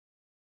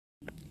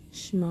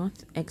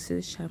Shemoth,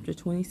 Exodus chapter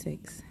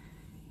 26.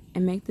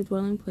 And make the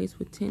dwelling place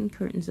with 10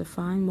 curtains of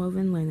fine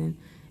woven linen,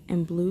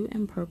 and blue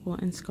and purple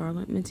and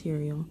scarlet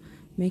material.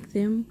 Make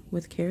them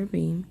with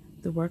cherubim,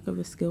 the work of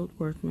a skilled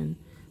workman.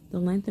 The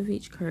length of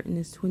each curtain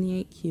is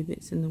 28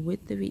 cubits, and the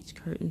width of each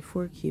curtain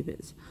 4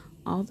 cubits,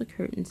 all the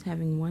curtains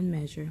having one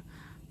measure.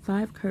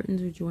 5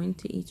 curtains are joined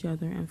to each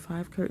other, and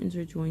 5 curtains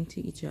are joined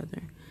to each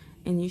other.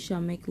 And you shall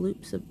make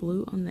loops of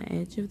blue on the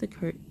edge of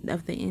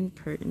the end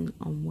curtain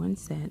on one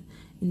set,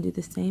 and do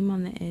the same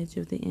on the edge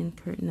of the end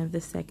curtain of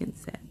the second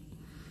set.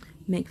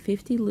 Make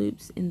 50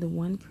 loops in the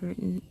one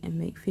curtain, and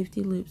make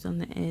 50 loops on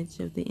the edge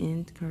of the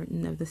end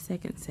curtain of the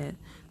second set,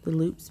 the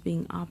loops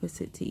being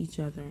opposite to each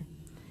other.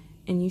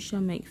 And you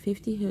shall make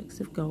 50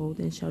 hooks of gold,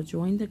 and shall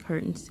join the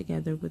curtains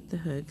together with the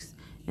hooks,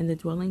 and the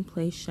dwelling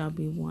place shall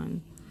be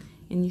one.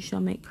 And you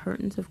shall make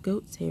curtains of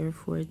goat's hair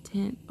for a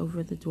tent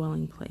over the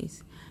dwelling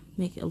place.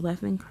 Make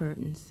 11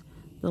 curtains.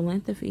 The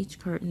length of each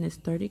curtain is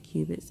 30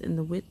 cubits, and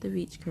the width of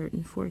each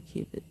curtain 4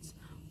 cubits,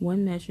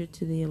 one measure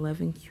to the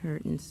 11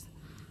 curtains.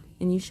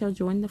 And you shall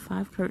join the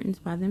 5 curtains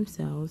by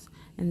themselves,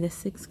 and the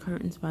 6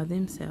 curtains by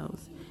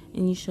themselves.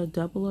 And you shall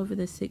double over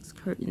the 6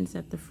 curtains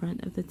at the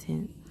front of the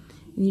tent.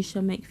 And you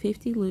shall make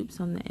 50 loops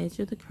on the edge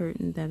of the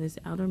curtain that is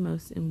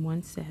outermost in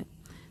one set,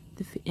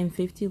 and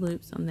 50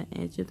 loops on the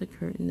edge of the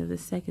curtain of the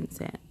second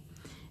set.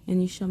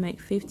 And you shall make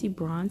 50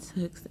 bronze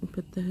hooks, and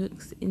put the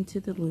hooks into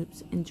the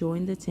loops, and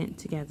join the tent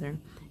together,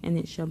 and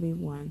it shall be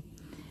one.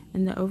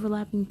 And the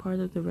overlapping part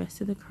of the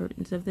rest of the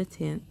curtains of the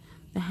tent,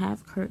 the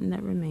half curtain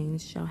that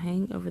remains, shall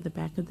hang over the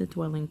back of the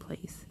dwelling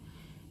place.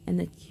 And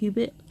the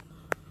cubit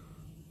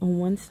on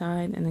one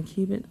side and a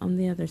cubit on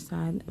the other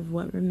side of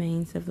what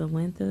remains of the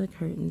length of the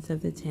curtains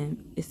of the tent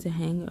is to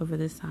hang over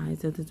the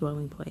sides of the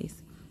dwelling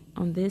place,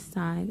 on this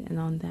side and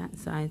on that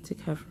side, to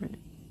cover it.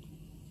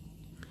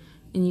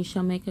 And you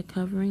shall make a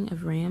covering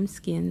of ram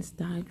skins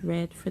dyed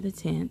red for the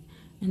tent,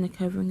 and a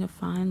covering of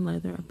fine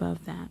leather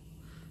above that.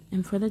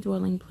 And for the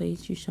dwelling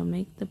place you shall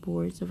make the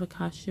boards of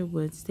acacia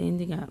wood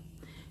standing up.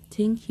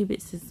 10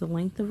 cubits is the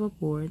length of a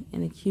board,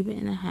 and a cubit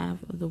and a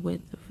half of the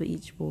width of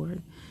each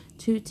board.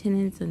 2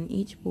 tenons on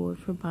each board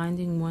for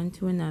binding one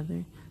to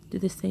another. Do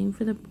the same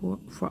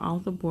for all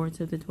the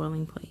boards of the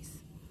dwelling place.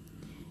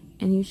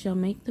 And you shall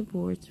make the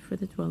boards for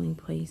the dwelling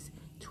place,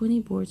 20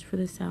 boards for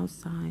the south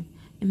side,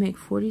 and make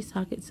 40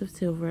 sockets of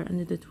silver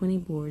under the 20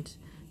 boards,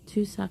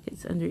 2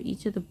 sockets under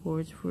each of the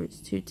boards for its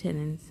 2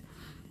 tenons.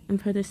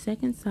 And for the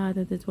second side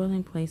of the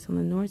dwelling place on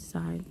the north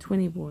side,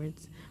 20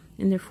 boards,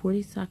 and their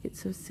 40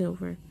 sockets of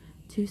silver,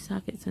 2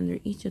 sockets under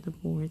each of the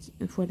boards.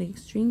 And for the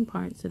extreme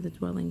parts of the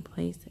dwelling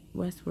place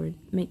westward,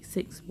 make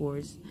 6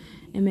 boards,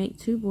 and make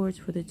 2 boards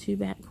for the 2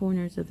 back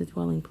corners of the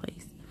dwelling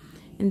place.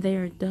 And they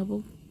are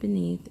double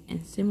beneath,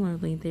 and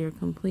similarly they are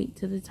complete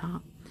to the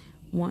top,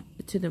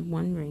 to the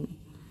one ring.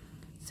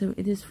 So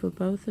it is for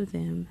both of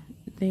them.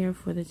 They are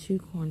for the 2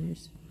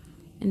 corners.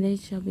 And they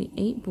shall be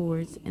 8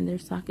 boards, and their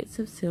sockets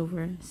of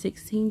silver,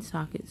 16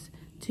 sockets,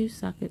 2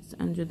 sockets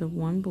under the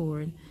one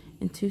board,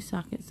 and 2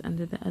 sockets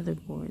under the other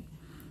board.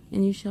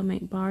 And you shall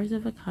make bars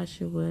of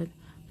acacia wood,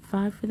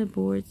 5 for the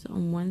boards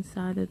on one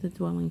side of the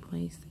dwelling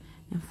place,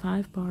 and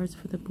 5 bars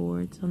for the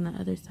boards on the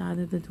other side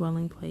of the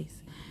dwelling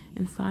place,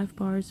 and 5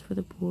 bars for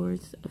the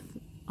boards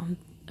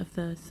of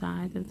the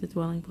side of the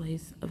dwelling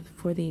place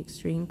for the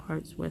extreme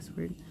parts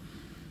westward,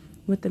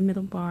 with the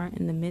middle bar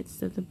in the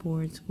midst of the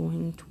boards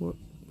going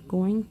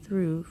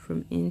through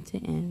from end to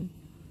end.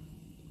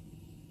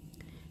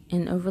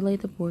 And overlay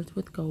the boards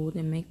with gold,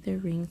 and make their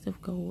rings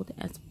of gold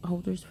as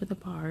holders for the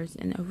bars,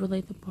 and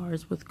overlay the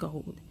bars with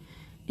gold.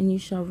 And you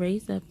shall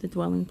raise up the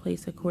dwelling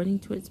place according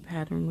to its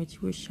pattern which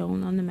you were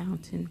shown on the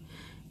mountain.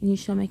 And you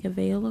shall make a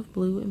veil of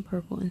blue and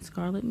purple and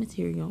scarlet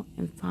material,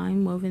 and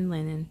fine woven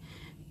linen,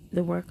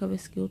 the work of a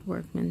skilled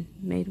workman,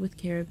 made with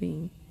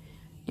cherubim.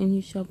 And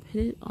you shall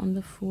put it on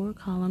the 4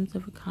 columns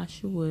of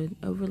acacia wood,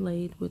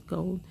 overlaid with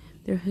gold,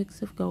 their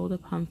hooks of gold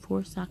upon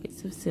 4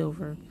 sockets of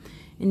silver.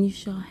 And you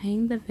shall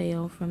hang the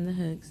veil from the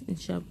hooks, and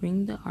shall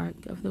bring the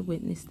ark of the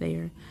witness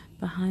there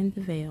behind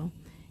the veil.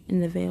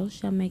 And the veil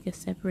shall make a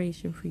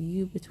separation for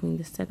you between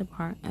the set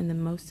apart and the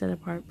most set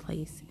apart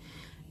place.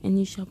 And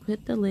you shall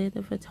put the lid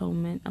of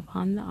atonement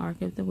upon the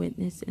ark of the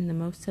witness in the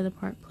most set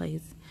apart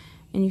place.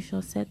 And you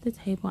shall set the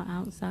table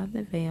outside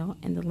the veil,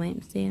 and the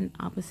lampstand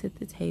opposite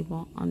the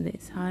table on the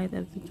side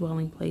of the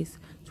dwelling place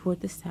toward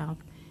the south,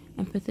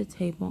 and put the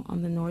table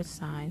on the north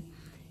side.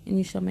 And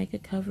you shall make a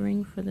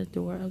covering for the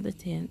door of the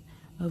tent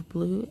of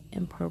blue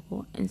and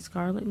purple and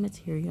scarlet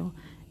material,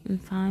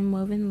 and fine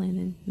woven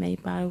linen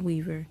made by a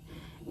weaver.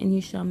 And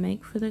you shall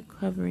make for the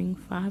covering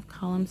 5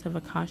 columns of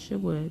acacia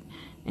wood,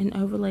 and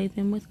overlay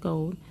them with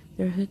gold,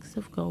 their hooks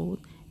of gold,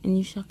 and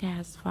you shall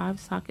cast 5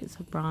 sockets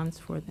of bronze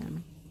for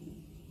them.